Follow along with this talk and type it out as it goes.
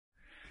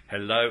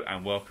Hello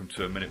and welcome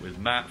to A Minute with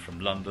Matt from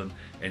London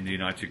in the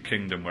United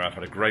Kingdom, where I've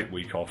had a great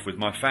week off with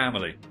my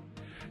family.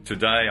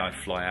 Today I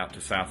fly out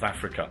to South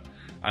Africa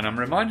and I'm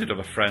reminded of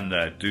a friend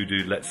there,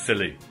 Dudu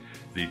Letseli,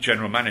 the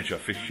General Manager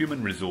for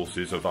Human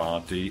Resources of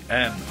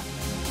RDM.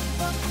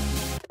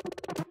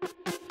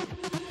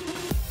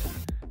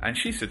 And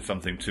she said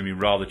something to me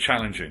rather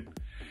challenging.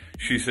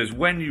 She says,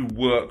 when you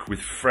work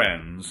with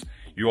friends,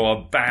 you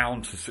are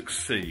bound to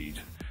succeed.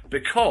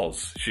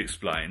 Because, she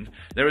explained,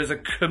 there is a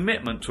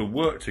commitment to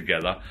work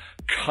together,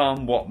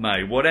 come what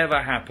may.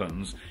 Whatever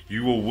happens,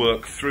 you will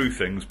work through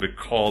things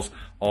because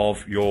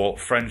of your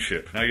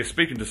friendship. Now, you're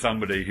speaking to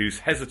somebody who's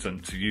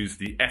hesitant to use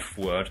the F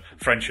word,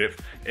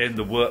 friendship, in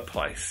the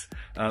workplace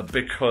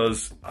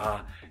because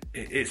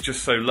it's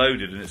just so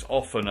loaded, and it's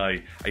often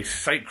a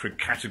sacred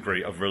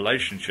category of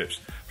relationships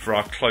for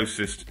our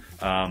closest,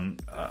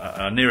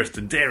 our nearest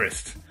and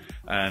dearest.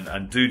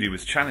 And Dudu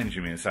was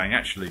challenging me and saying,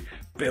 actually,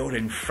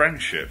 building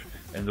friendship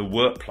in the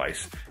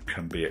workplace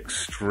can be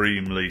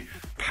extremely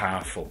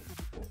powerful.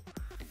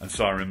 And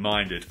so I'm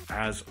reminded,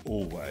 as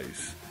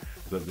always,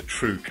 that the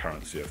true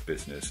currency of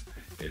business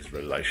is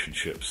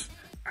relationships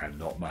and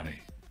not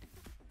money.